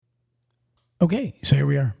Okay, so here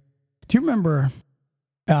we are. Do you remember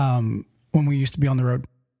when we used to be on the road?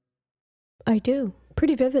 I do,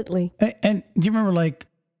 pretty vividly. And do you remember, like,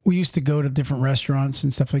 we used to go to different restaurants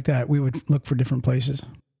and stuff like that? We would look for different places.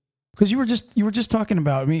 Because you were just talking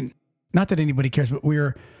about, I mean, not that anybody cares, but we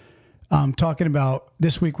were talking about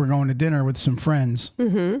this week we're going to dinner with some friends.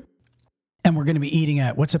 Mm-hmm. And we're going to be eating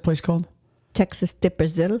at, what's that place called? Texas de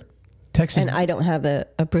Brazil. Texas. And I don't have a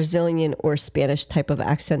Brazilian or Spanish type of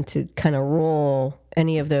accent to kind of roll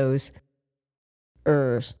any of those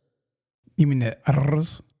ers. You mean the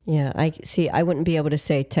R's? Yeah, I wouldn't be able to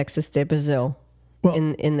say Texas de Brazil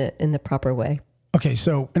in the proper way. Okay,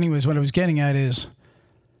 so anyways, what I was getting at is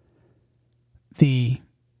the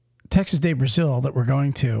Texas de Brazil that we're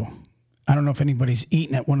going to. I don't know if anybody's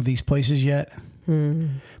eaten at one of these places yet.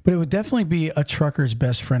 But it would definitely be a trucker's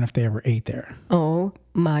best friend if they ever ate there. Oh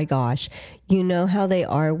my gosh. You know how they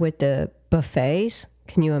are with the buffets?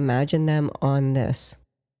 Can you imagine them on this?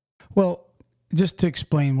 Well, just to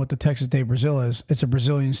explain what the Texas de Brazil is, it's a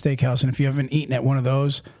Brazilian steakhouse. And if you haven't eaten at one of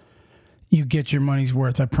those, you get your money's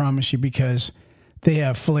worth, I promise you, because they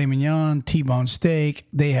have filet mignon, T-bone steak,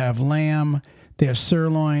 they have lamb, they have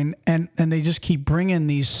sirloin, and they just keep bringing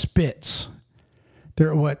these spits.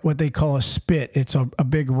 They're what they call a spit. It's a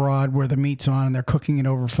big rod where the meat's on, and they're cooking it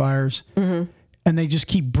over fires. Mm-hmm. And they just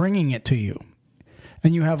keep bringing it to you.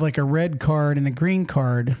 And you have like a red card and a green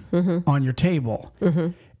card on your table.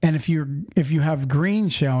 Mm-hmm. And if you have green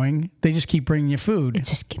showing, they just keep bringing you food.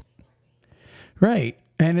 Right.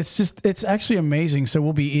 And it's actually amazing. So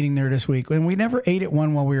we'll be eating there this week. And we never ate at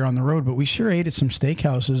one while we were on the road, but we sure ate at some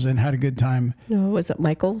steakhouses and had a good time. Was it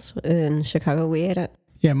Michael's in Chicago we ate at?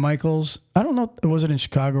 Yeah, Michael's. I don't know. Was it in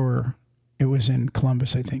Chicago or it was in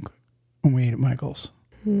Columbus, I think, when we ate at Michael's.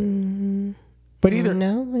 But either...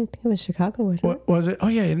 No, I think it was Chicago, wasn't it? Was it? Oh,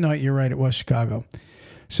 yeah. No, you're right. It was Chicago.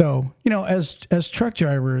 So, as truck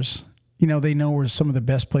drivers, they know where some of the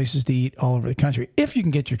best places to eat all over the country, if you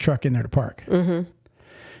can get your truck in there to park. Mm-hmm.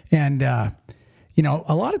 And,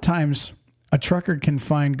 a lot of times a trucker can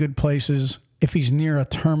find good places if he's near a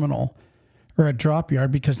terminal or a drop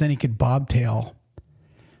yard, because then he could bobtail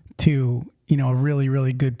to, a really,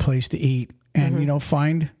 really good place to eat and,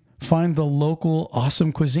 find the local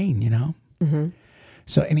awesome cuisine, Mm-hmm.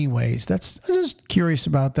 So anyways, I'm just curious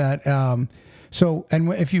about that. And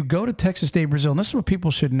if you go to Texas de Brazil, and this is what people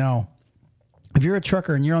should know. If you're a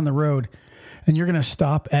trucker and you're on the road and you're going to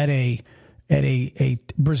stop at a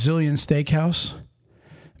Brazilian steakhouse,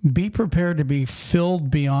 be prepared to be filled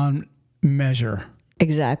beyond measure.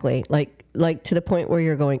 Exactly. Like to the point where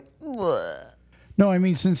you're going, ugh. No, I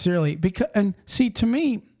mean sincerely. To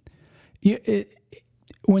me,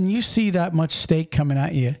 when you see that much steak coming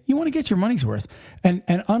at you, you want to get your money's worth. And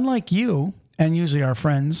unlike you, and usually our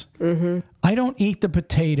friends, I don't eat the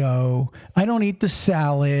potato. I don't eat the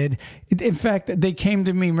salad. In fact, they came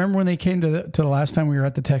to me. Remember when they came to the last time we were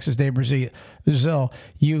at the Texas de Brazil?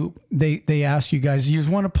 They asked you guys,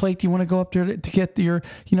 you want a plate? Do you want to go up there to get your,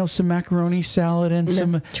 some macaroni salad and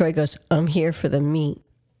some? Troy goes, I'm here for the meat.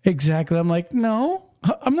 Exactly. I'm like, no,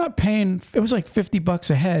 I'm not paying. It was like $50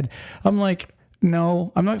 a head. I'm like,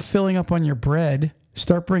 no, I'm not filling up on your bread.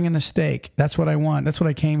 Start bringing the steak. That's what I want. That's what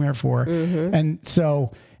I came here for. Mm-hmm. And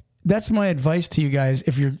so that's my advice to you guys.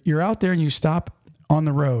 If you're out there and you stop on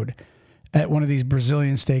the road at one of these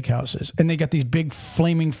Brazilian steakhouses and they got these big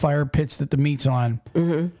flaming fire pits that the meat's on,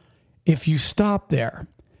 if you stop there,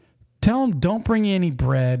 tell them don't bring you any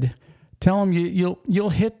bread. Tell them you'll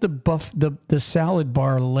hit the salad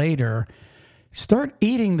bar later. Start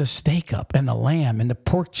eating the steak up and the lamb and the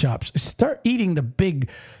pork chops. Start eating the big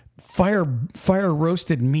fire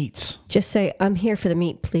roasted meats. Just say, I'm here for the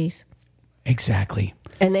meat, please. Exactly.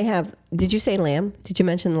 And they have, did you say lamb? Did you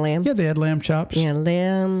mention the lamb? Yeah, they had lamb chops. Yeah,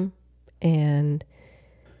 lamb and...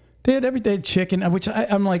 They had chicken, which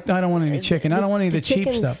I'm like, I don't want any chicken. I don't want any of the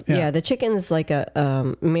cheap stuff. Yeah, the chicken's like a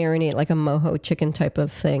marinade, like a mojo chicken type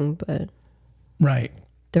of thing, but... Right.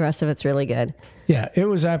 The rest of it's really good. Yeah, it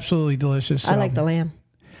was absolutely delicious. I like the lamb.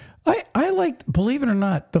 I like, believe it or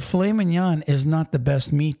not, the filet mignon is not the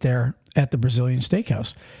best meat there at the Brazilian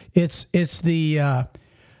steakhouse. It's the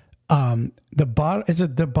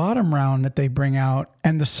bottom round that they bring out,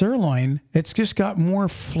 and the sirloin. It's just got more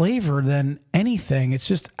flavor than anything. It's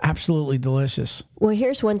just absolutely delicious. Well,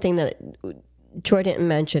 here's one thing that Troy didn't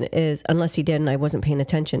mention is, unless he did and I wasn't paying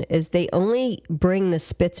attention, is they only bring the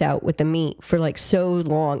spits out with the meat for like so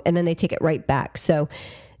long, and then they take it right back. So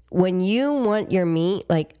when you want your meat,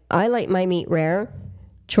 like I like my meat rare.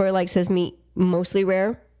 Troy likes his meat mostly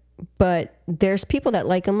rare, but there's people that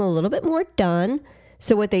like them a little bit more done.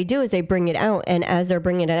 So what they do is they bring it out, and as they're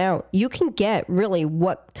bringing it out, you can get really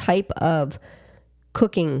what type of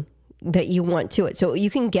cooking that you want to it. So you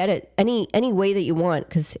can get it any way that you want,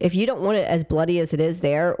 because if you don't want it as bloody as it is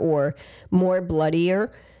there or more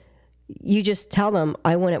bloodier, you just tell them,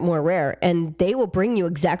 I want it more rare, and they will bring you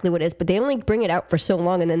exactly what it is, but they only bring it out for so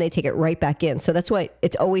long, and then they take it right back in. So that's why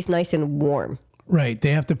it's always nice and warm. Right.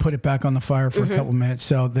 They have to put it back on the fire for a couple minutes,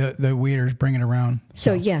 so the waiters bring it around.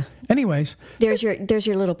 So yeah. Anyways. There's your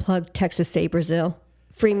little plug, Texas Day Brazil.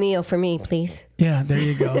 Free meal for me, please. Yeah, there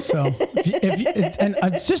you go. So,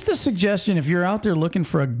 it's just a suggestion, if you're out there looking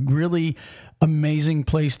for a really amazing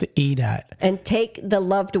place to eat at. And take the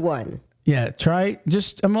loved one. Yeah, try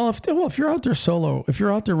just if you're out there solo, if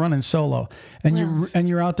you're out there running solo, and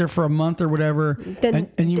you're out there for a month or whatever,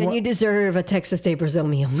 then you deserve a Texas Day Brazil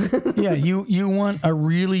meal. Yeah, you want a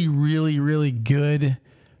really, really, really good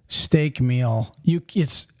steak meal.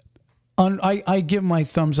 I give my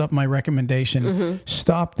thumbs up, my recommendation.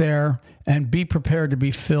 Stop there and be prepared to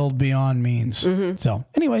be filled beyond means. So,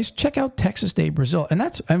 anyways, check out Texas Day Brazil, and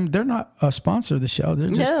they're not a sponsor of the show.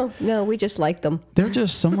 They're just no, we just like them. They're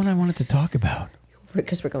just someone I wanted to talk about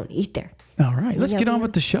because we're going to eat there. All right, let's get on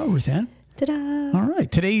with the show, Ruth Ann. Ta-da! All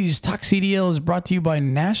right, today's Talk CDL is brought to you by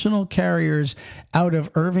National Carriers out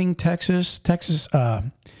of Irving, Texas.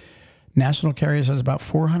 National Carriers has about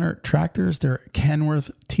 400 tractors. They're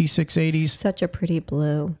Kenworth T680s. Such a pretty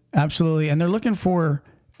blue. Absolutely. And they're looking for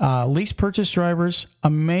lease purchase drivers.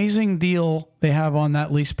 Amazing deal they have on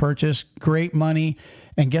that lease purchase. Great money.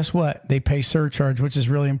 And guess what? They pay surcharge, which is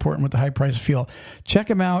really important with the high price of fuel. Check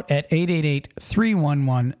them out at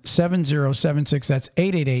 888-311-7076. That's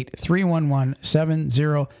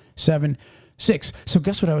 888-311-7076. So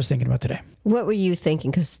guess what I was thinking about today? What were you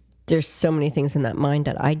thinking? Because there's so many things in that mind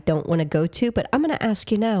that I don't want to go to, but I'm going to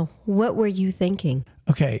ask you now. What were you thinking?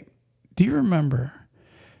 Okay. Do you remember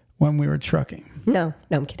when we were trucking? No,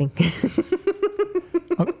 I'm kidding.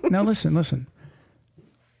 Now listen.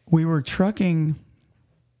 We were trucking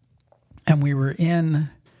and we were in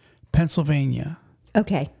Pennsylvania.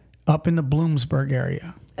 Okay. Up in the Bloomsburg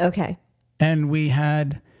area. Okay. And we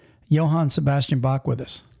had Johann Sebastian Bach with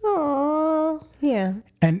us. Oh, yeah.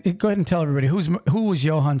 And go ahead and tell everybody, who was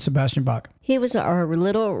Johann Sebastian Bach? He was our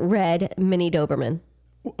little red mini Doberman.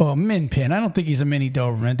 Oh, Min Pin. I don't think he's a mini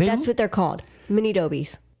Doberman. That's what they're called, mini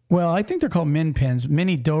Dobies. Well, I think they're called Min Pins.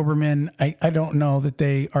 Mini Doberman, I don't know that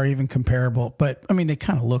they are even comparable, but I mean, they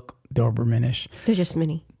kind of look Doberman-ish. They're just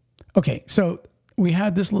mini. Okay, so we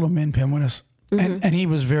had this little Min Pin with us, and he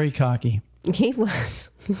was very cocky. He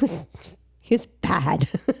was bad.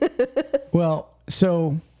 Well,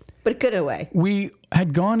 so... But good away. We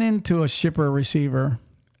had gone into a shipper receiver,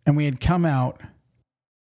 and we had come out,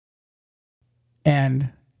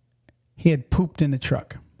 and he had pooped in the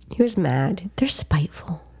truck. He was mad. They're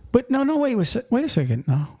spiteful. But no, wait a second.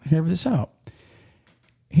 No, hear this out.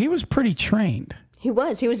 He was pretty trained. He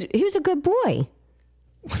was a good boy.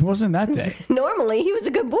 He wasn't that day. Normally, he was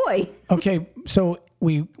a good boy. Okay, so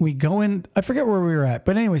we go in. I forget where we were at,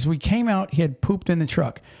 but anyways, we came out. He had pooped in the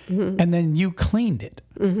truck, and then you cleaned it.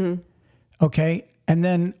 Okay, and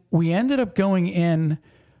then we ended up going in.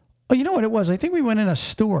 Oh, you know what it was? I think we went in a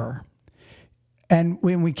store, and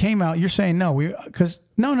when we came out, you're saying no,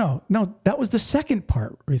 no, that was the second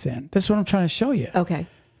part, Ruth Ann. That's what I'm trying to show you.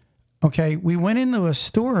 Okay, we went into a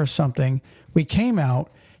store or something. We came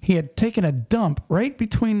out. He had taken a dump right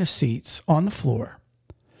between the seats on the floor,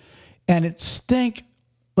 and it stank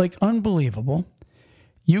like unbelievable.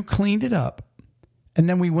 You cleaned it up, and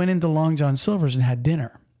then we went into Long John Silver's and had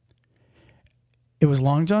dinner. It was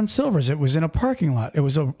Long John Silver's. It was in a parking lot. It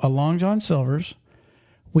was a Long John Silver's.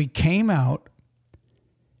 We came out,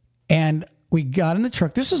 and we got in the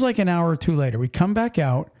truck. This is like an hour or two later. We come back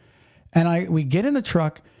out, and we get in the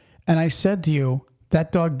truck, and I said to you,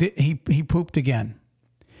 that dog, he pooped again.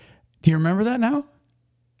 Do you remember that now?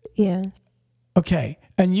 Yeah. Okay.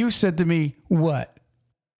 And you said to me, what?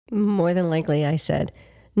 More than likely, I said,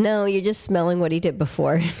 no, you're just smelling what he did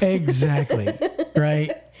before. Exactly.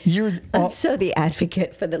 Right. I'm so the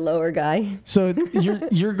advocate for the lower guy. So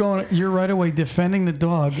you're right away defending the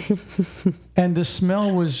dog, and the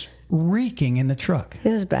smell was reeking in the truck. It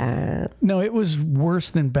was bad. No, it was worse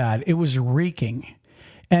than bad. It was reeking.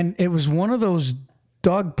 And it was one of those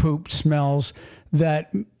dog poop smells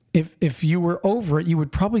that if you were over it, you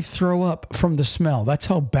would probably throw up from the smell. That's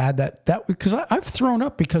how bad that because I've thrown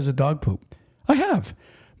up because of dog poop. I have.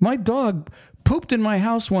 My dog pooped in my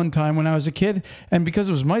house one time when I was a kid, and because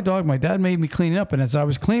it was my dog, my dad made me clean it up, and as I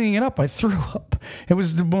was cleaning it up, I threw up. It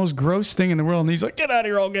was the most gross thing in the world, and he's like, get out of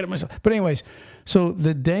here, I'll get it myself. But anyways, so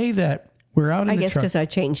the day that we're out in I the guess truck. because I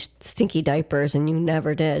changed stinky diapers and you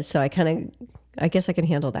never did. So I guess I can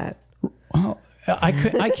handle that. Well,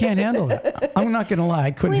 I can't handle that. I'm not going to lie.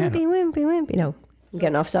 I couldn't handle it. Wimpy. No, I'm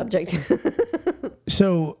getting off subject.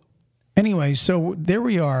 So anyway, so there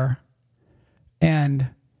we are. And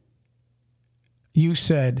you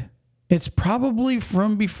said, it's probably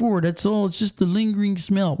from before. That's all. It's just the lingering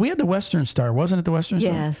smell. We had the Western Star. Wasn't it the Western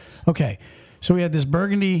Star? Yes. Okay. So we had this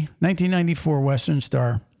burgundy 1994 Western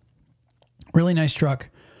Star. Really nice truck.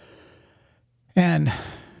 And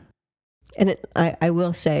I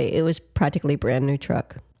will say it was practically a brand new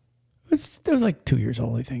truck. it was like 2 years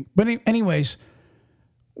old, I think. But anyways,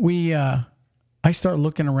 I start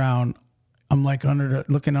looking around. I'm like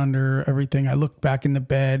looking under everything. I look back in the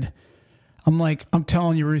bed. I'm like, I'm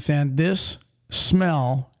telling you, Ruth Ann, this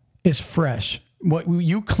smell is fresh. What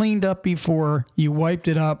you cleaned up before, you wiped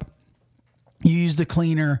it up, you used a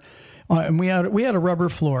cleaner, and we had a rubber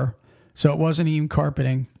floor, so it wasn't even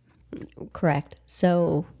carpeting. Correct.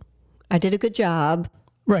 So I did a good job.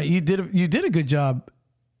 Right, you did a good job,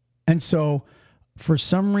 and so for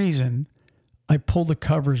some reason, I pulled the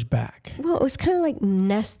covers back. Well, it was kind of like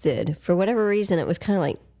nested. For whatever reason, it was kind of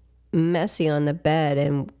like messy on the bed,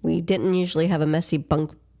 and we didn't usually have a messy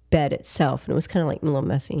bunk bed itself, and it was kind of like a little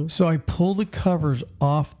messy. So I pulled the covers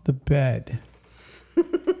off the bed.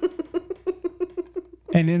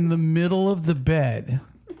 And in the middle of the bed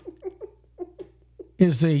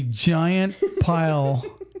is a giant pile.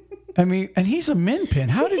 I mean, and he's a min pin.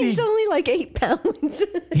 How did He's only like 8 pounds.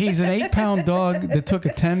 He's an 8-pound dog that took a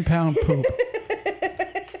 10-pound poop.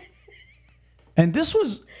 And this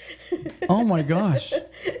was, oh my gosh.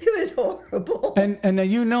 It was horrible. And now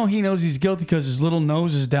you know he knows he's guilty because his little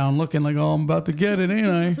nose is down looking like, oh, I'm about to get it, ain't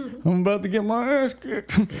I? I'm about to get my ass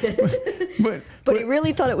kicked. But he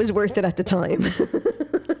really thought it was worth it at the time.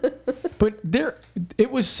 But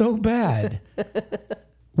it was so bad.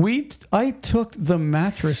 I took the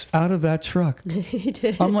mattress out of that truck. He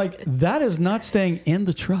did. I'm like, that is not staying in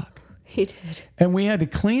the truck. He did. And we had to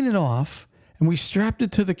clean it off, and we strapped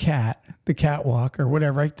it to the catwalk or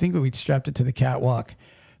whatever. I think we strapped it to the catwalk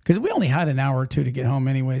because we only had an hour or two to get home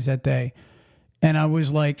anyways that day. And I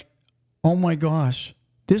was like, oh my gosh,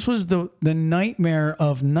 this was the nightmare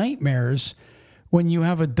of nightmares when you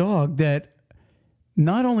have a dog that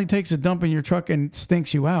not only takes a dump in your truck and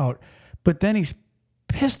stinks you out, but then he's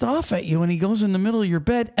pissed off at you and he goes in the middle of your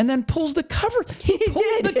bed and then pulls the cover. He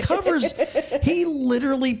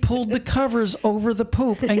literally pulled the covers over the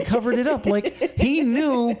poop and covered it up. Like he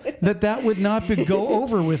knew that would not go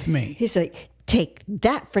over with me. He's like, take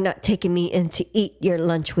that for not taking me in to eat your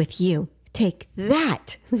lunch with you. Take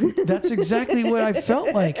that. That's exactly what I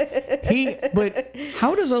felt like. But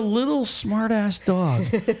how does a little smart ass dog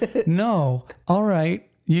know, all right,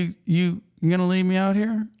 you gonna leave me out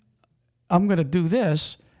here? I'm going to do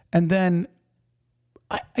this. And then,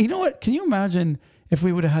 you know what? Can you imagine if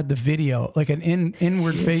we would have had the video, like an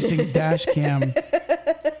inward facing dash cam,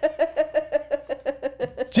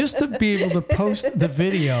 just to be able to post the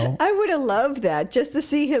video? I would have loved that just to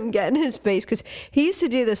see him get in his face because he used to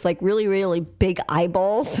do this like really, really big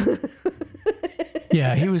eyeballs.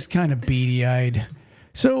 Yeah, he was kind of beady eyed.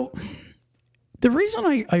 So the reason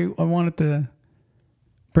I wanted to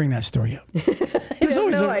bring that story up. There's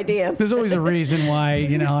alwa's idea. There's always a reason why,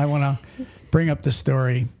 I want to bring up the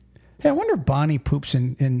story. Hey, I wonder if Bonnie poops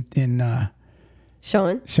in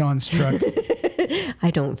Sean's truck.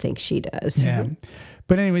 I don't think she does. Yeah.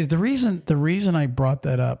 But anyways, the reason I brought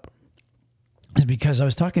that up is because I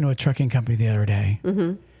was talking to a trucking company the other day.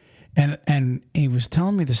 Mm-hmm. And he was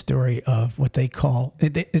telling me the story of what they call,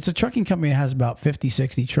 it's a trucking company that has about 50,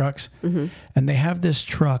 60 trucks. Mm-hmm. And they have this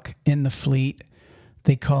truck in the fleet.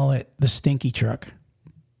 They call it the stinky truck.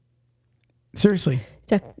 Seriously.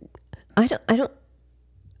 I don't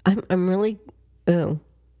have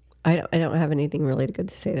anything really good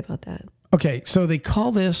to say about that. Okay. So they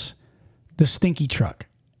call this the stinky truck.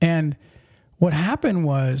 And what happened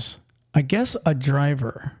was, I guess a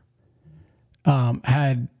driver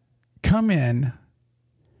had come in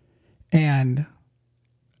and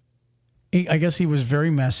I guess he was very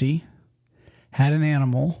messy, had an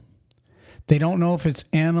animal. They don't know if it's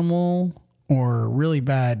animal or really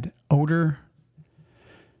bad odor.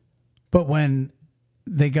 But when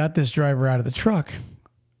they got this driver out of the truck,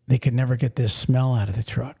 they could never get this smell out of the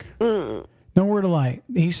truck. No word of lie.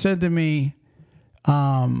 He said to me,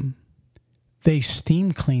 they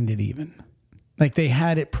steam cleaned it even. Like they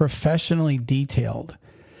had it professionally detailed.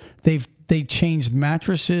 They changed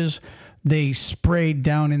mattresses. They sprayed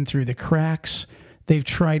down in through the cracks. They've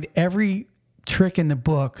tried every trick in the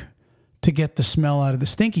book to get the smell out of the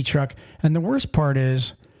stinky truck. And the worst part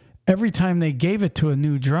is every time they gave it to a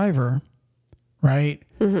new driver, right?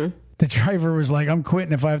 Mm-hmm. The driver was like, I'm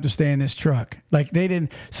quitting if I have to stay in this truck. Like they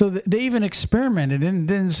didn't, so they even experimented and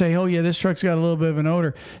didn't say, oh yeah, this truck's got a little bit of an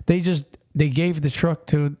odor. They gave the truck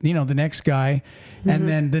to, the next guy. Mm-hmm. And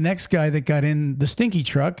then the next guy that got in the stinky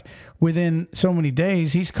truck, within so many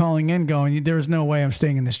days, he's calling in going, there's no way I'm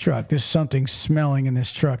staying in this truck. There's something smelling in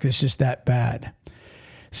this truck. It's just that bad.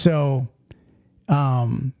 So,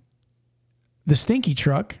 the stinky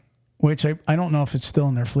truck, which I don't know if it's still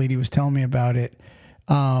in their fleet. He was telling me about it.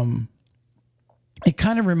 It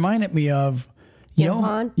kind of reminded me of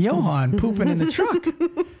Johan pooping in the truck.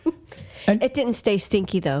 And it didn't stay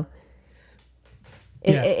stinky though.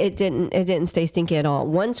 It didn't stay stinky at all.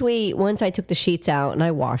 Once I took the sheets out and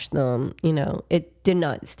I washed them, it did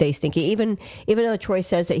not stay stinky. Even though Troy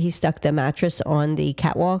says that he stuck the mattress on the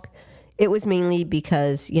catwalk, it was mainly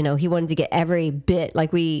because, he wanted to get every bit,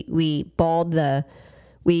 like we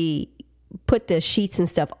put the sheets and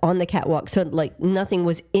stuff on the catwalk, so like nothing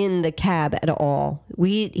was in the cab at all.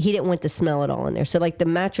 He didn't want the smell at all in there. So like the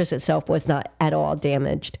mattress itself was not at all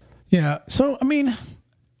damaged. Yeah. So I mean,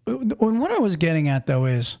 what I was getting at though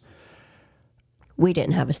is we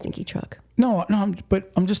didn't have a stinky truck. No,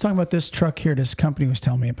 but I'm just talking about this truck here. This company was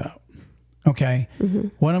telling me about. Okay. Mm-hmm.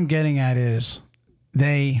 What I'm getting at is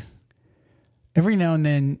every now and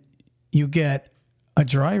then you get a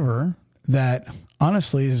driver that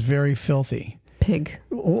honestly is very filthy. Pig.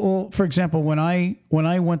 Well, for example, when I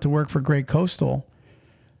went to work for Great Coastal,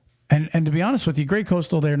 and to be honest with you, Great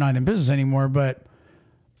Coastal, they're not in business anymore, but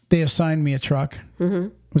they assigned me a truck. Mm-hmm.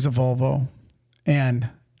 It was a Volvo. And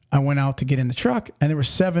I went out to get in the truck, and there were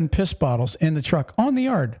 7 piss bottles in the truck on the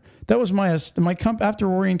yard. That was after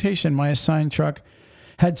orientation, my assigned truck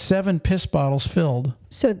had 7 piss bottles filled.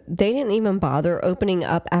 So they didn't even bother opening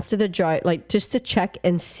up after the drive, like just to check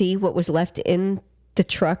and see what was left in the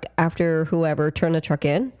truck after whoever turned the truck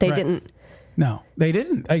in? They didn't? No, they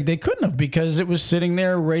didn't. They couldn't have, because it was sitting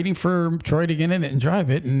there waiting for Troy to get in it and drive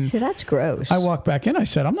it. And so that's gross. I walked back in. I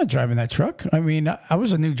said, I'm not driving that truck. I mean, I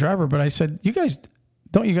was a new driver, but I said,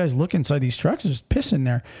 don't you guys look inside these trucks? There's piss in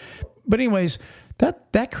there. But anyways,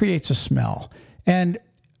 that creates a smell. And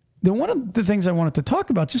one of the things I wanted to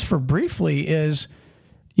talk about just for briefly is,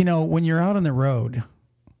 when you're out on the road,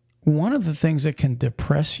 one of the things that can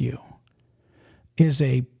depress you is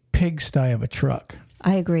a pigsty of a truck.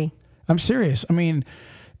 I agree. I'm serious. I mean,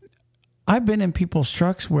 I've been in people's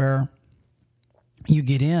trucks where you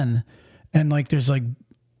get in and like there's like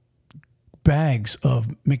bags of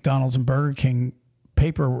McDonald's and Burger King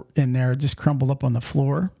paper in there just crumbled up on the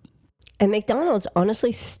floor. And McDonald's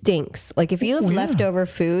honestly stinks. Like if you have leftover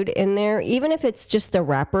food in there, even if it's just the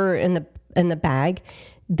wrapper in the bag,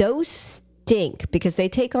 those stink because they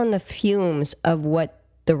take on the fumes of what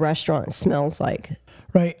the restaurant smells like.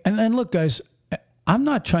 Right. And then look, guys, I'm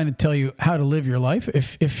not trying to tell you how to live your life.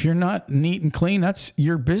 If you're not neat and clean, that's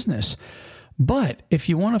your business. But if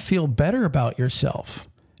you want to feel better about yourself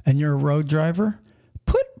and you're a road driver,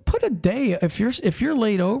 put a day, if you're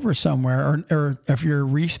laid over somewhere or if your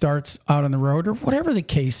restarts out on the road or whatever the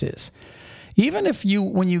case is, even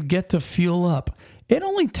when you get to fuel up, it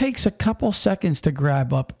only takes a couple seconds to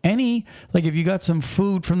grab up like if you got some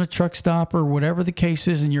food from the truck stop or whatever the case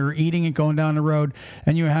is and you're eating and going down the road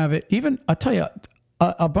and you have it, even, I'll tell you,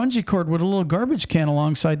 a bungee cord with a little garbage can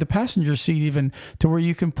alongside the passenger seat, even to where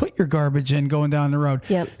you can put your garbage in going down the road.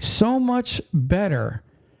 Yep. So much better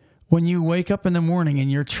when you wake up in the morning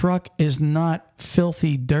and your truck is not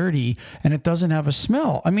filthy dirty and it doesn't have a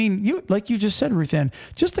smell. I mean, like you just said, Ruth Ann,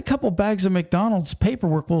 just a couple bags of McDonald's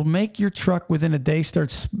paperwork will make your truck within a day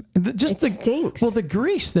stinks. Well, the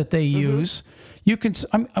grease that they use. You can.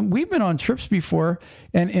 We've been on trips before,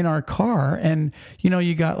 and in our car, and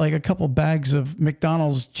you got like a couple bags of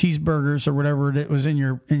McDonald's cheeseburgers or whatever it was in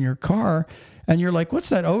your car, and you're like, "What's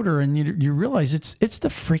that odor?" And you realize it's the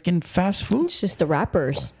freaking fast food. It's just the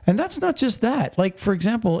wrappers. And that's not just that. Like for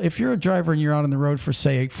example, if you're a driver and you're out on the road for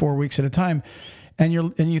say 4 weeks at a time, and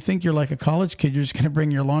you think you're like a college kid, you're just going to bring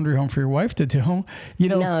your laundry home for your wife to do.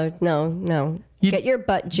 No. Get your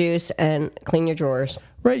butt juice and clean your drawers.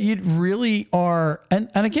 Right, you really are, and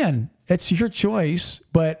again, it's your choice,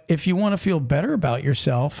 but if you want to feel better about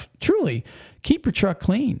yourself, truly, keep your truck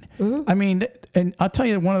clean. Mm-hmm. I mean, and I'll tell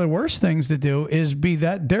you, one of the worst things to do is be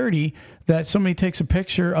that dirty that somebody takes a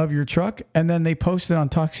picture of your truck and then they post it on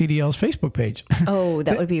Talk CDL's Facebook page. Oh,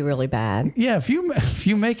 that would be really bad. Yeah, if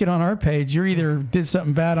you make it on our page, you either did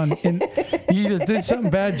something bad you either did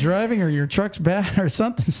something bad driving or your truck's bad or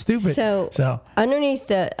something stupid. So underneath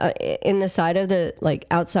in the side of the, like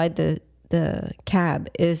outside the the cab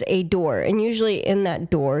is a door, and usually in that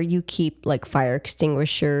door you keep like fire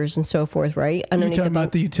extinguishers and so forth, right? You're talking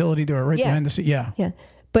about the utility door right behind the seat. Yeah. Yeah.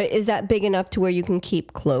 But is that big enough to where you can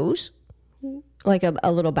keep clothes? Like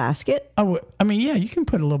a little basket? I mean, yeah, you can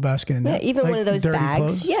put a little basket in there. Yeah, even like one of those dirty bags.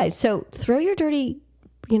 clothes. Yeah. So throw your dirty,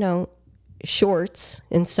 shorts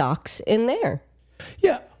and socks in there.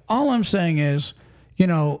 Yeah. All I'm saying is,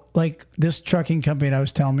 like this trucking company that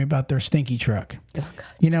was telling me about their stinky truck. Oh,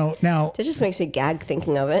 God. Now That just makes me gag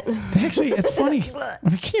thinking of it. actually, it's funny. I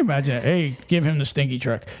mean, can you imagine? Hey, give him the stinky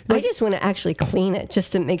truck. I just want to actually clean it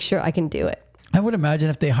just to make sure I can do it. I would imagine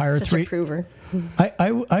if they hire Such three. a prover.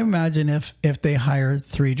 I imagine if they hire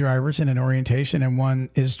 3 drivers in an orientation and one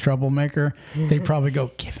is troublemaker, they probably go,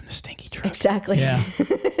 give him the stinky truck. Exactly. Yeah.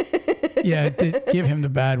 Yeah, give him the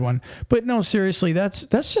bad one. But no, seriously, that's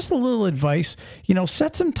just a little advice.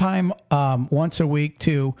 Set some time once a week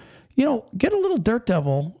to, get a little Dirt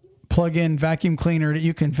Devil plug-in vacuum cleaner that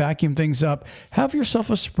you can vacuum things up. Have yourself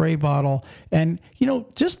a spray bottle and,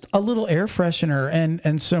 just a little air freshener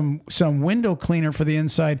and some window cleaner for the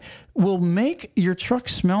inside will make your truck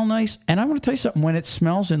smell nice. And I'm going to tell you something, when it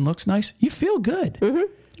smells and looks nice, you feel good. Mm-hmm.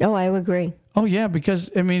 Oh, I would agree. Oh yeah,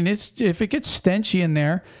 because I mean, if it gets stenchy in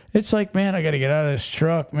there, it's like, man, I got to get out of this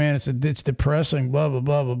truck, man. It's depressing, blah blah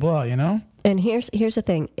blah blah blah. And here's the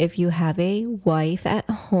thing: if you have a wife at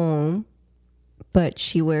home, but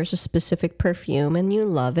she wears a specific perfume and you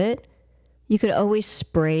love it, you could always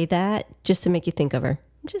spray that just to make you think of her.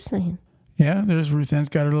 I'm just saying. Yeah, there's Ruth Ann's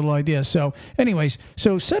got her little idea. So, anyways,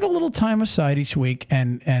 set a little time aside each week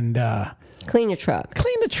and clean your truck.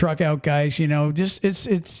 Clean the truck out, guys. Just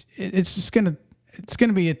it's gonna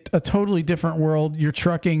be a totally different world. You're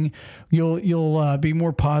trucking. You'll be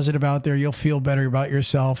more positive out there. You'll feel better about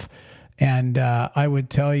yourself. And I would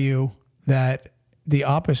tell you that the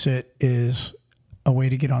opposite is a way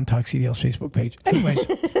to get on Talk CDL's Facebook page. Anyways,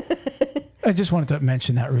 I just wanted to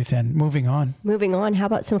mention that, Ruth Ann. Moving on. How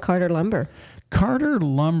about some Carter Lumber? Carter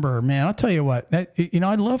Lumber, man, I'll tell you what, I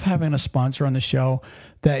love having a sponsor on the show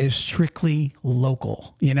that is strictly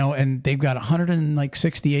local, and they've got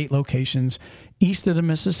 168 locations east of the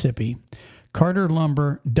Mississippi.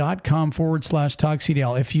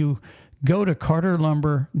 CarterLumber.com/TalkCDL. If you go to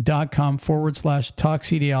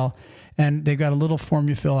CarterLumber.com/TalkCDL, and they've got a little form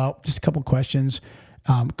you fill out, just a couple questions.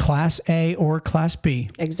 Class A or Class B.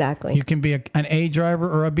 Exactly. You can be an A driver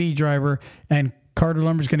or a B driver, and Carter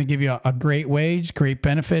Lumber is going to give you a great wage, great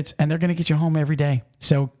benefits, and they're going to get you home every day.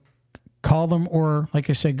 So call them, or like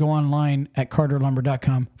I said, go online at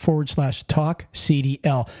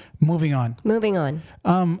CarterLumber.com/TalkCDL. Moving on.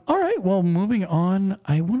 All right. Well, moving on.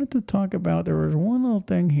 I wanted to talk about, there was one little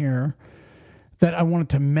thing here that I wanted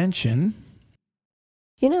to mention.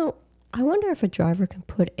 I wonder if a driver can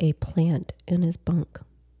put a plant in his bunk,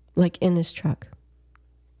 like in his truck.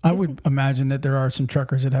 I would imagine that there are some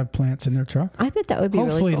truckers that have plants in their truck. I bet that would be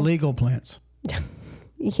hopefully really cool. Legal plants.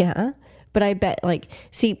 Yeah, but I bet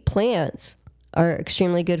plants are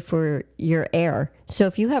extremely good for your air. So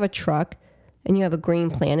if you have a truck and you have a green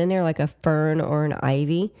plant in there, like a fern or an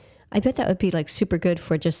ivy, I bet that would be super good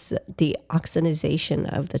for just the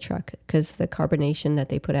oxidization of the truck, because the carbonation that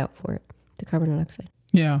they put out for it, the carbon monoxide.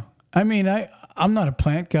 Yeah. I mean, I'm not a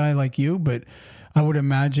plant guy like you, but I would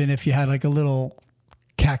imagine if you had a little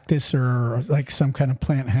cactus or some kind of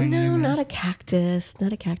plant hanging in there. No, not a cactus,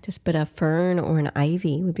 but a fern or an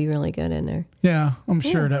ivy would be really good in there. Yeah, I'm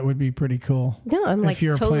sure that would be pretty cool. No, I'm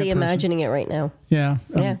totally imagining it right now. Yeah.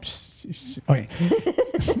 Okay.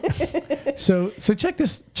 So check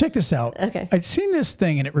this out. Okay. I'd seen this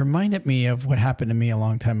thing and it reminded me of what happened to me a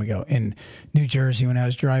long time ago in New Jersey when I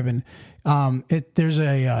was driving. There's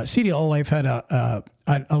a CDL Life had a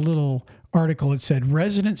little article that said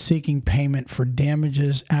residents seeking payment for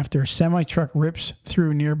damages after semi-truck rips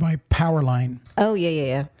through nearby power line. Oh,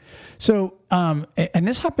 yeah. So, and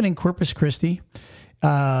this happened in Corpus Christi.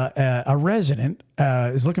 A resident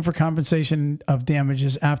is looking for compensation of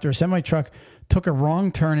damages after a semi-truck took a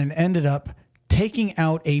wrong turn and ended up taking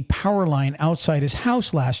out a power line outside his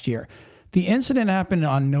house last year. The incident happened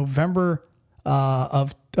on November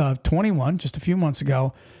of 21, just a few months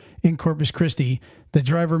ago, in Corpus Christi. The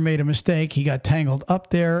driver made a mistake. He got tangled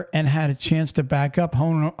up there and had a chance to back up. The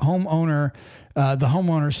homeowner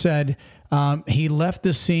said he left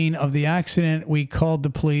the scene of the accident. We called the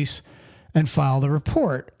police and filed a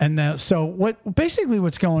report. And so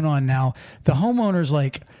what's going on now? The homeowner's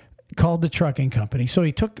called the trucking company. So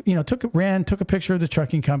he took a picture of the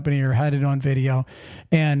trucking company or had it on video,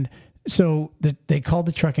 and so they called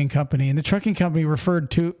the trucking company, and the trucking company referred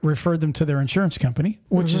them to their insurance company,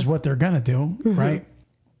 which is what they're going to do, right?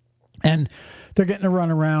 And they're getting a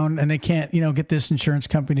run around and they can't, get this insurance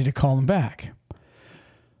company to call them back.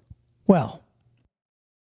 Well,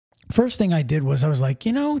 first thing I did was I was like,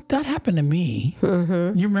 that happened to me.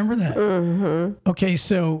 Mm-hmm. You remember that? Mm-hmm. Okay,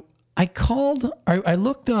 so I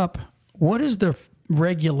looked up what is the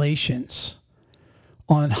regulations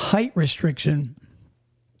on height restriction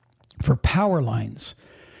for power lines.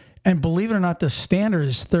 And believe it or not, the standard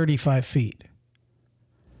is 35 feet.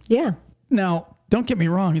 Yeah. Now, don't get me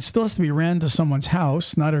wrong. It still has to be ran to someone's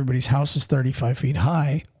house. Not everybody's house is 35 feet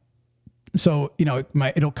high. So,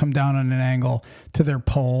 it'll come down on an angle to their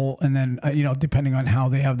pole. And then, depending on how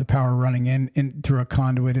they have the power running in through a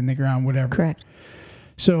conduit in the ground, whatever. Correct.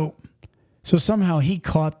 So somehow he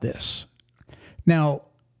caught this. Now,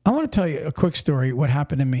 I want to tell you a quick story, what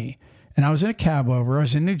happened to me. And I was in a cab over. I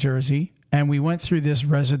was in New Jersey. And we went through this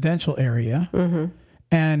residential area. Mm-hmm.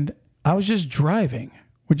 And I was just driving.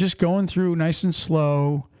 We're just going through nice and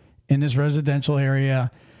slow in this residential area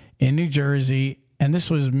in New Jersey. And this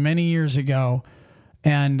was many years ago.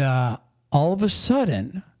 And all of a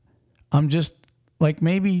sudden, I'm just like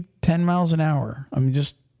maybe 10 miles an hour. I'm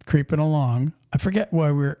just creeping along. I forget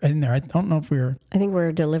why we were in there. I don't know if we were. I think we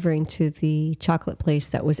were delivering to the chocolate place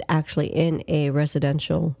that was actually in a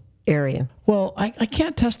residential area. Well, I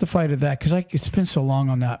can't testify to that because it's been so long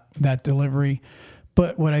on that delivery.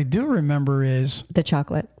 But what I do remember is... the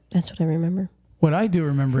chocolate. That's what I remember. What I do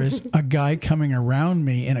remember is a guy coming around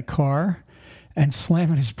me in a car and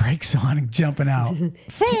slamming his brakes on and jumping out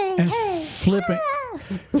and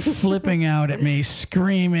flipping out at me,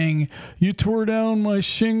 screaming, "You tore down my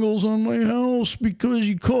shingles on my house because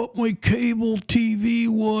you caught my cable TV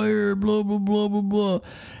wire, blah, blah, blah, blah, blah."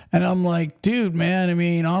 And I'm like, dude, man, I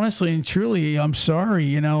mean, honestly and truly, I'm sorry.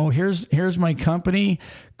 Here's my company.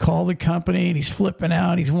 Call the company. And he's flipping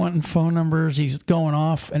out. He's wanting phone numbers. He's going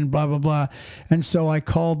off and blah, blah, blah. And so I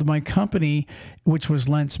called my company, which was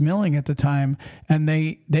Lentz Milling at the time. And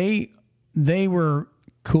they were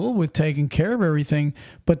cool with taking care of everything,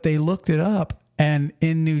 but they looked it up. And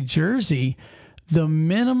in New Jersey, the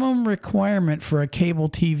minimum requirement for a cable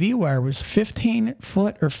TV wire was 15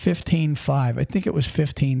 foot or 15.5. I think it was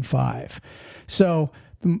 15.5. So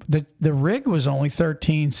the rig was only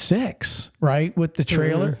 13.6, right, with the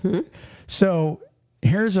trailer. Mm-hmm. So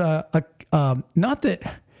here's not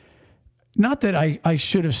that I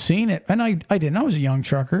should have seen it, and I didn't. I was a young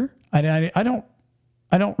trucker. I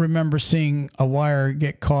don't remember seeing a wire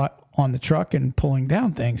get caught on the truck and pulling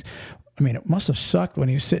down things. I mean, it must have sucked when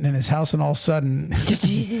he was sitting in his house and all of a sudden,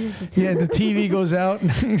 the TV goes out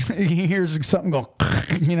and he hears something go,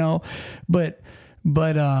 But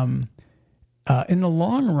in the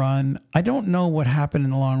long run, I don't know what happened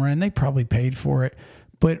in the long run. They probably paid for it.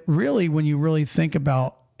 But really, when you really think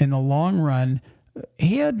about in the long run,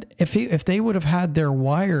 if they would have had their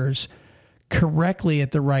wires correctly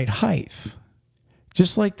at the right height,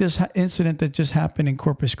 just like this incident that just happened in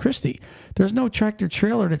Corpus Christi, there's no tractor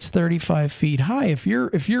trailer that's 35 feet high. If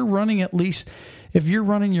you're running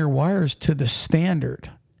your wires to the standard,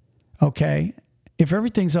 okay, if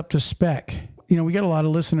everything's up to spec, we got a lot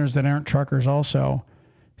of listeners that aren't truckers also.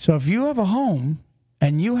 So if you have a home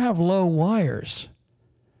and you have low wires,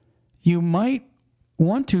 you might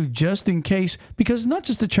want to, just in case, because not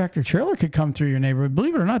just the tractor trailer could come through your neighborhood.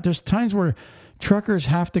 Believe it or not, there's times where truckers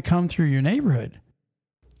have to come through your neighborhood.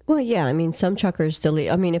 Well, yeah. I mean, some truckers still,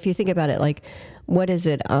 if you think about it, like, what is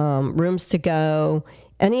it? Rooms to Go,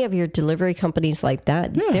 any of your delivery companies like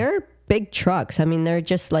that, yeah. They're big trucks. I mean, they're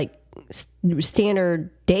just like standard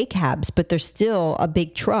day cabs, but they're still a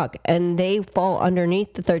big truck, and they fall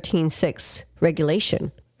underneath the 13.6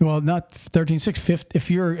 regulation. Well, not 13.6.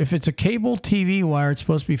 If it's a cable TV wire, it's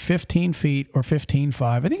supposed to be 15 feet or 15.5.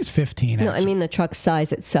 I think it's 15. No, I mean the truck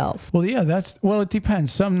size itself. Well, yeah, it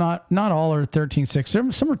depends. Some not all are 13.6.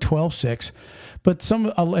 Some are 12.6, but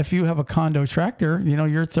some, if you have a condo tractor,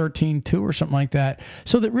 you're 13.2 or something like that.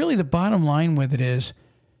 So that really the bottom line with it is,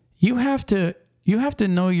 you have to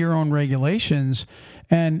know your own regulations,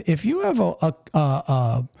 and if you have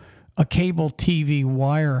a cable TV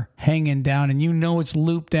wire hanging down and it's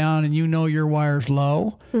looped down and your wire's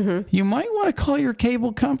low, mm-hmm. You might want to call your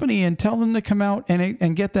cable company and tell them to come out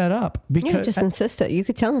and get that up. Because just insist it. You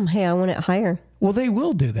could tell them, hey, I want it higher. Well, they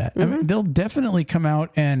will do that. Mm-hmm. I mean, they'll definitely come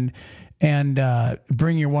out and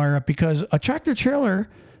bring your wire up, because a tractor trailer,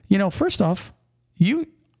 first off,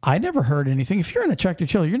 I never heard anything. If you're in a tractor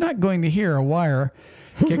trailer, you're not going to hear a wire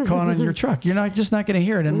get caught on your truck. You're just not going to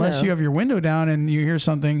hear it unless you have your window down and you hear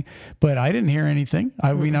something. But I didn't hear anything.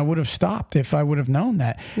 I mean, I would have stopped if I would have known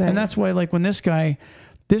that. Right. And that's why, like, when this guy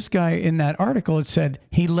in that article, it said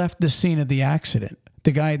he left the scene of the accident.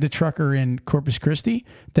 the trucker in Corpus Christi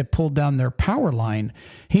that pulled down their power line,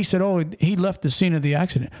 he said, oh, he left the scene of the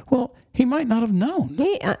accident. Well, he might not have known.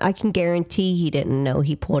 Hey, I can guarantee he didn't know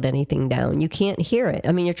he pulled anything down. You can't hear it.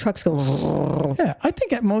 I mean, your truck's going. Yeah, I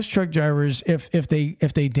think at most truck drivers, if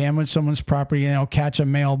they damage someone's property, catch a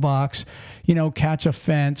mailbox, catch a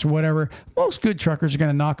fence, whatever, most good truckers are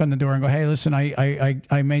going to knock on the door and go, hey, listen,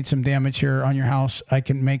 I made some damage here on your house. I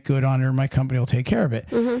can make good on it, or my company will take care of it.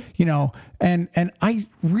 And I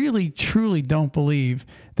really, truly don't believe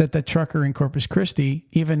that the trucker in Corpus Christi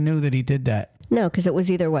even knew that he did that. No, because it was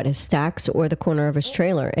either his stacks or the corner of his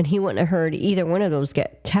trailer, and he wouldn't have heard either one of those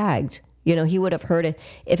get tagged. He would have heard it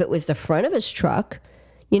if it was the front of his truck,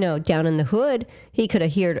 down in the hood. He could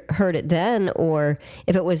have heard it then, or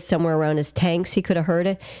if it was somewhere around his tanks, he could have heard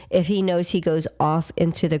it. If he knows he goes off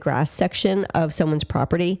into the grass section of someone's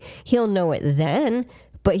property, he'll know it then,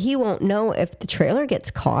 but he won't know if the trailer gets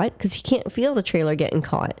caught because he can't feel the trailer getting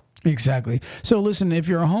caught. Exactly. So listen, if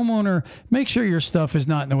you're a homeowner, make sure your stuff is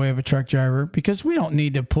not in the way of a truck driver, because we don't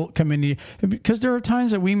need to come into, because there are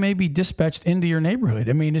times that we may be dispatched into your neighborhood.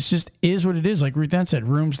 I mean, it's just is what it is. Like Ruth Ann said,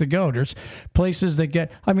 rooms to go. There's places that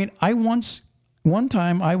get, one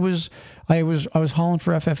time I was hauling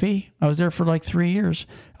for FFE. I was there for like 3 years.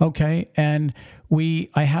 Okay. And I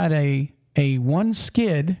had a one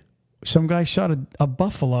skid. Some guy shot a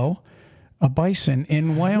buffalo, a bison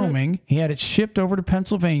in Wyoming. He had it shipped over to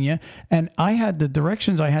Pennsylvania, and I had the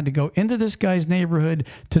directions. I had to go into this guy's neighborhood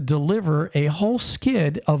to deliver a whole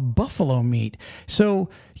skid of buffalo meat. So,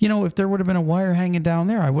 if there would have been a wire hanging down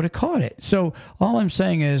there, I would have caught it. So all I'm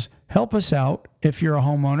saying is help us out if you're a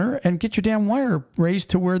homeowner and get your damn wire raised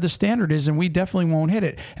to where the standard is, and we definitely won't hit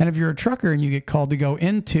it. And if you're a trucker and you get called to go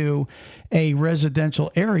into a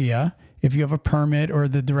residential area, if you have a permit or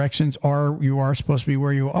the directions are you are supposed to be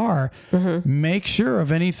where you are, make sure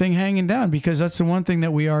of anything hanging down, because that's the one thing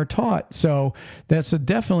that we are taught. So that's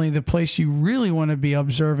definitely the place you really want to be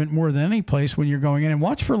observant more than any place when you're going in. And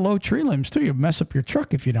watch for low tree limbs too. You'll mess up your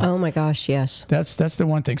truck if you don't. Oh my gosh, yes. That's the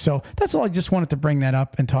one thing. So that's all. I just wanted to bring that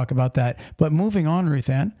up and talk about that. But moving on,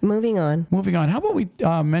 Ruth Ann. Moving on. How about we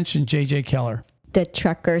mention J.J. Keller? The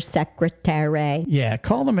trucker secretary. Yeah,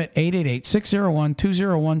 call them at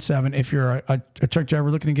 888-601-2017. If you're a truck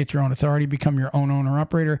driver looking to get your own authority, become your own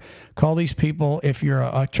owner-operator, call these people. If you're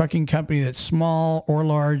a trucking company that's small or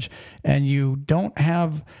large and you don't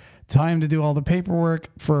have time to do all the paperwork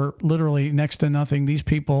for literally next to nothing, these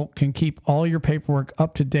people can keep all your paperwork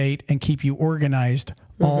up to date and keep you organized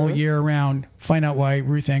all year round. Find out why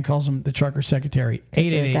Ruth Ann calls them the trucker secretary.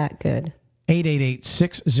 888 that good.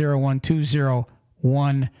 888-601-2017.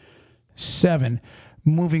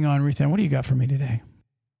 Moving on, Ruth Ann, what do you got for me today?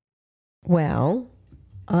 Well,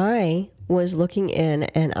 I was looking in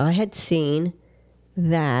and I had seen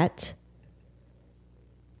that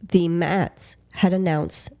the Mats had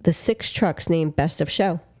announced the 6 trucks named Best of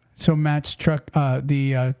Show. So Matt's truck,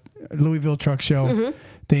 the Louisville Truck Show,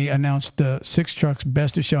 they announced the 6 trucks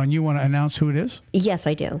Best of Show, and you want to announce who it is? Yes,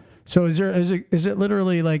 I do. So is it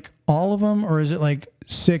literally like all of them, or is it like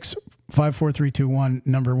 6, 5, 4, 3, 2, 1,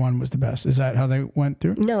 number 1 was the best? Is that how they went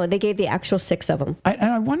through? No, they gave the actual 6 of them.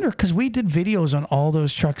 I wonder, because we did videos on all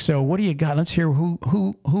those trucks. So what do you got? Let's hear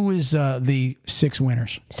who is the 6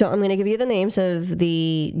 winners. So I'm going to give you the names of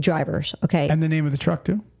the drivers, okay? And the name of the truck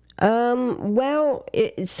too? Well,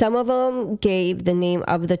 some of them gave the name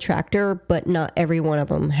of the tractor, but not every one of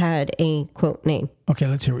them had a quote name. Okay,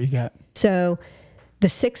 let's hear what you got. So the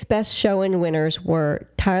 6 best show-in winners were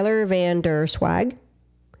Tyler Van Der Swag,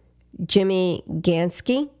 Jimmy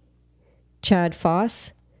Gansky, Chad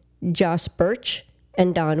Foss, Josh Birch,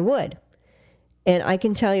 and Don Wood. And I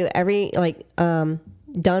can tell you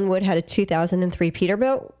Don Wood had a 2003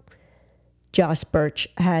 Peterbilt. Josh Birch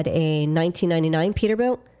had a 1999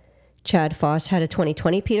 Peterbilt. Chad Foss had a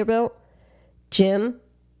 2020 Peterbilt. Jimmy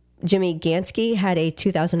Gansky had a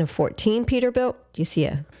 2014 Peterbilt. Do you see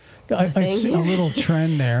I see a little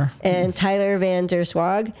trend there. And Tyler Van Der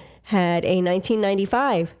Swag had a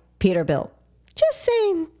 1995 Peterbilt. Just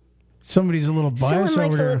saying. Somebody's a little biased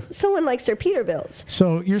over there. Someone likes their Peterbilts.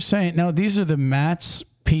 So you're saying, now these are the Mats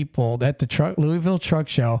people at the Louisville Truck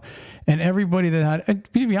Show, and everybody that had, and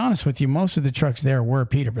to be honest with you, most of the trucks there were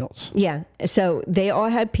Peterbilts. Yeah. So they all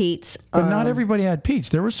had Pete's. But not everybody had Pete's.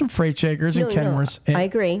 There were some Freight Shakers and Kenworths. I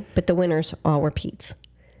agree. But the winners all were Pete's.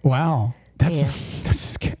 Wow. That's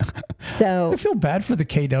so I feel bad for the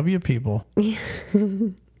KW people.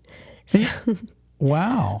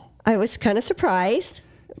 Wow. I was kind of surprised,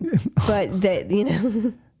 but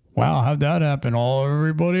that, Wow, how'd that happen?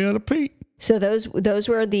 Everybody had a Pete. So those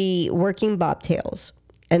were the working bobtails.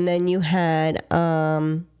 And then you had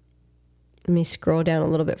let me scroll down a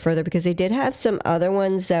little bit further because they did have some other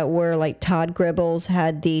ones that were like Todd Gribbles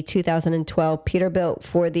had the 2012 Peterbilt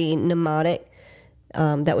for the pneumatic.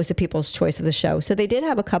 That was the People's Choice of the show. So they did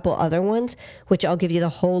have a couple other ones, which I'll give you the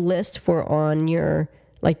whole list for on your,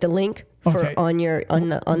 like the link for on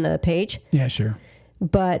the page. Yeah, sure.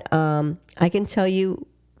 But I can tell you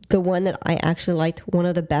the one that I actually liked, one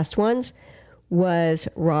of the best ones, was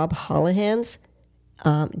Rob Holohan's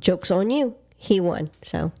Joke's on You. He won.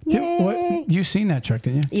 So, yay. You seen that truck,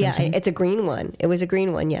 didn't you? Yeah, it's a green one. It was a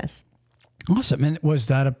green one, yes. Awesome. And was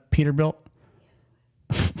that a Peterbilt?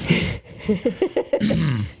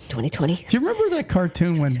 2020. Do you remember that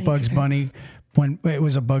cartoon when Bugs Bunny, when it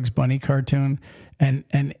was a Bugs Bunny cartoon, and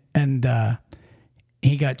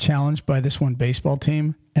he got challenged by this one baseball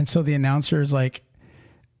team, and so the announcer is like,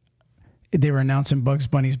 they were announcing Bugs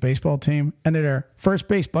Bunny's baseball team, and they're there. First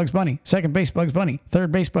base, Bugs Bunny. Second base, Bugs Bunny. Third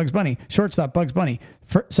base, Bugs Bunny. Shortstop, Bugs Bunny.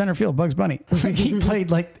 Center field, Bugs Bunny. Like, he played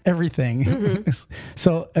like everything. Mm-hmm.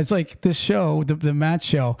 So it's like this show, the match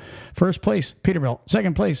show. First place, Peterbilt.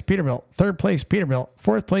 Second place, Peterbilt. Third place, Peterbilt.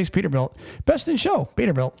 Fourth place, Peterbilt. Best in show,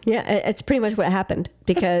 Peterbilt. Yeah, it's pretty much what happened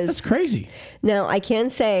because that's crazy. Now I can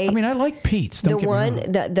say, I mean, I like Pete's. Don't the get one me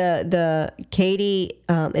wrong. the Katie,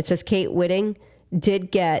 it says Kate Whitting did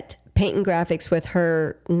get paint and graphics with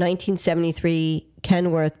her 1973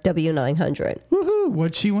 Kenworth W900. Woohoo!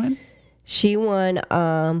 What'd she win? She won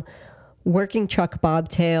working truck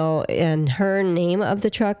bobtail, and her name of the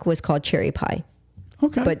truck was called Cherry Pie.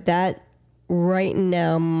 Okay. But that right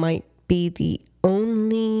now might be the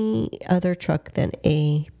only other truck than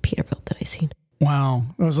a Peterbilt that I've seen. Wow.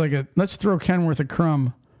 It was like let's throw Kenworth a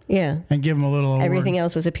crumb. Yeah. And give him a little award. Everything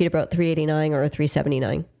else was a Peterbilt 389 or a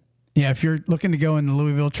 379. Yeah, if you're looking to go in the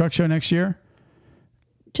Louisville Truck Show next year,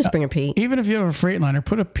 just bring a Pete. Even if you have a Freightliner,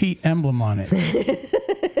 put a Pete emblem on it.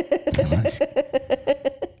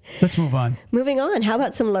 Let's move on. Moving on. How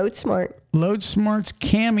about some Load Smart? Load Smart's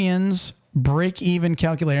Camion's break-even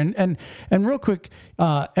calculator. And real quick,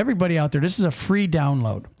 everybody out there, this is a free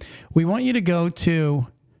download. We want you to go to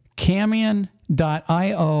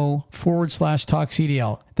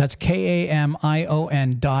Camion.io/TalkCDL. That's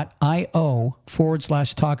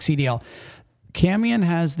KAMION.io/TalkCDL. Camion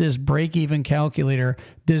has this break-even calculator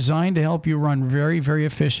designed to help you run very, very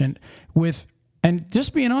efficient with, and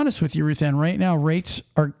just being honest with you, Ruth Ann, right now rates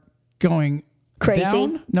are going crazy.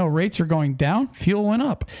 Down. No, rates are going down. Fuel went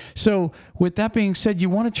up. So with that being said, you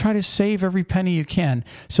want to try to save every penny you can.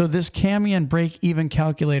 So this Camion break-even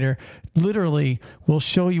calculator literally will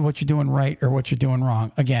show you what you're doing right or what you're doing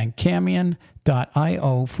wrong. Again,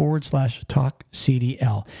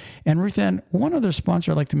 Camion.io/TalkCDL. And Ruth Ann, one other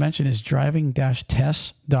sponsor I'd like to mention is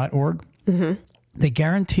driving-tests.org. Mm-hmm. They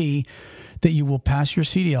guarantee that you will pass your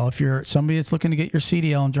CDL. If you're somebody that's looking to get your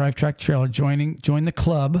CDL and drive track trailer, join the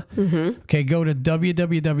club. Mm-hmm. Okay, go to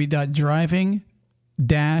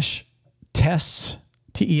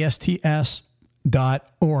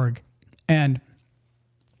www.driving-tests.org and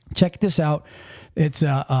check this out. It's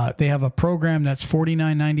they have a program that's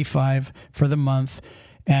 $49.95 for the month,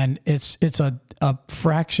 and it's a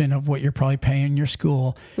fraction of what you're probably paying in your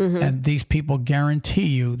school. Mm-hmm. And these people guarantee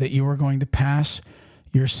you that you are going to pass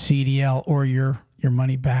your CDL or your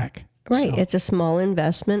money back. Right. So, it's a small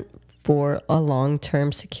investment for a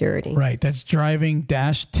long-term security. Right. That's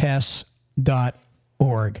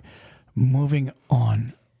driving-tests.org. Moving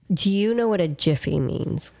on. Do you know what a jiffy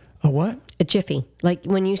means? A what? A jiffy. Like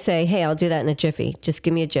when you say, hey, I'll do that in a jiffy. Just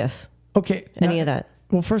give me a jiff. Okay. Any of that.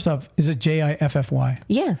 Well, first off, is it JIFFY?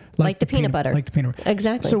 Yeah. Like the peanut butter. Like the peanut butter.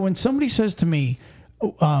 Exactly. So when somebody says to me,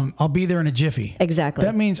 I'll be there in a jiffy. Exactly.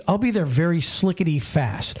 That means I'll be there very slickety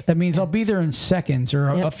fast. That means I'll be there in seconds or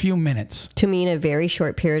a few minutes. To me, in a very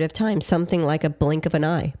short period of time, something like a blink of an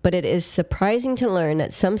eye. But it is surprising to learn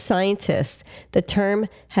that some scientists, the term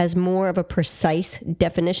has more of a precise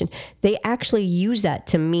definition. They actually use that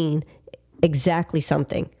to mean exactly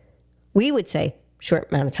something. We would say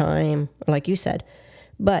short amount of time, like you said.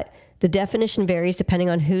 But the definition varies depending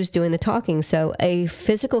on who's doing the talking. So a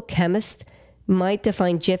physical chemist might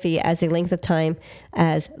define jiffy as a length of time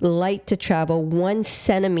as light to travel 1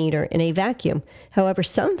 centimeter in a vacuum. However,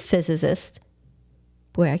 some physicists,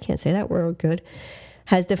 boy, I can't say that word good,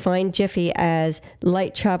 has defined jiffy as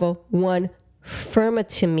light travel 1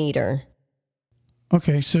 fermitometer.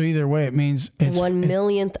 Okay, so either way, it means it's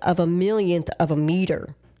 1/1,000,000th of a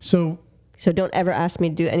meter. So don't ever ask me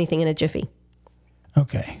to do anything in a jiffy.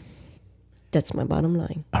 Okay. That's my bottom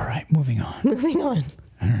line. All right, moving on. Moving on.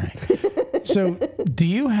 All right. So, do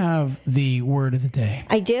you have the word of the day?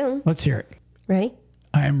 I do. Let's hear it. Ready?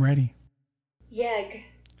 I am ready. Yeg.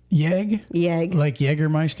 Yeg? Yeg. Like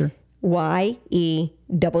Jägermeister?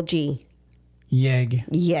 YEGG. Yeg.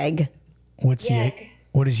 Yeg. What's yeg?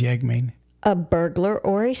 What does yeg mean? A burglar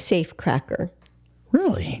or a safecracker.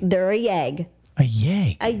 Really? They're a yeg. A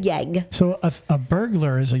yeg. A yeg. So a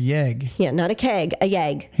burglar is a yeg. Yeah, not a keg, a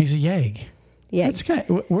yeg. He's a yeg. Yeg. That's kind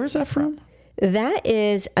of, where's that from? That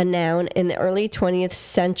is a noun in the early 20th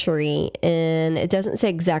century, and it doesn't say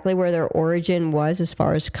exactly where their origin was as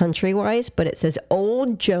far as country-wise, but it says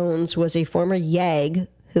Old Jones was a former yeg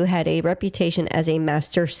who had a reputation as a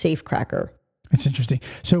master safecracker. It's interesting.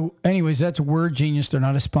 So anyways, that's Word Genius. They're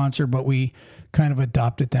not a sponsor, but we kind of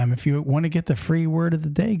adopted them. If you want to get the free word of the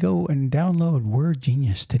day, go and download Word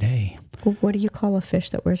Genius today. What do you call a fish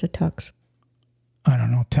that wears a tux? I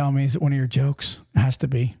don't know. Tell me, is it one of your jokes? It has to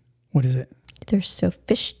be. What is it? They're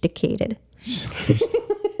sophisticated.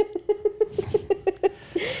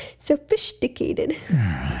 Sophisticated. All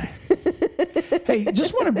right. Hey,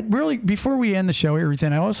 just want to really, before we end the show,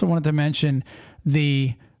 everything, I also wanted to mention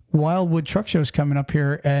the Wildwood Truck Show is coming up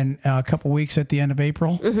here in a couple weeks at the end of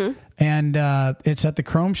April. Mm-hmm. And it's at the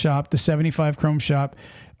Chrome Shop, the 75 Chrome Shop,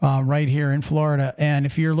 right here in Florida. And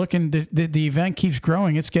if you're looking, the event keeps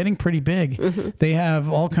growing. It's getting pretty big. Mm-hmm. They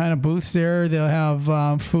have all kind of booths there. They'll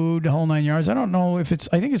have food, the whole 9 yards. I don't know if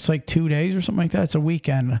I think it's like 2 days or something like that. It's a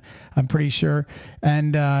weekend, I'm pretty sure.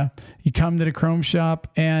 And you come to the Chrome Shop,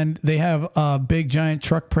 and they have big, giant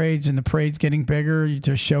truck parades, and the parade's getting bigger.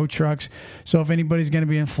 There's show trucks. So if anybody's going to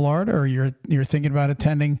be in Florida, or you're thinking about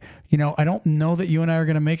attending, I don't know that you and I are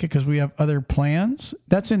going to make it because we have other plans.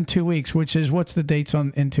 That's in 2 weeks, which is, what's the dates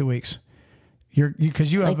in 2 weeks?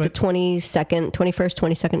 Because you have like the 22nd, 21st,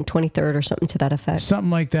 22nd, 23rd, or something to that effect. Something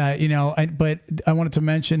like that, But I wanted to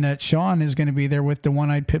mention that Sean is going to be there with the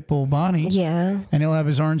one-eyed pit bull Bonnie. Yeah. And he'll have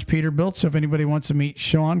his orange Peterbilt. So if anybody wants to meet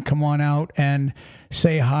Sean, come on out and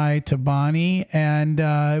say hi to Bonnie. And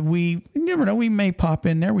you never know, we may pop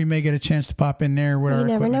in there. We may get a chance to pop in there with our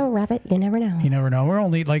equipment. You never know, Rabbit. You never know. You never know. We're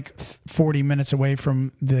only like 40 minutes away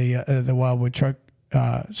from the Wildwood Truck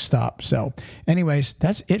stop. So anyways,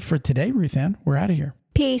 that's it for today, Ruth Ann. We're out of here.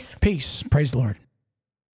 Peace. Peace. Praise the Lord.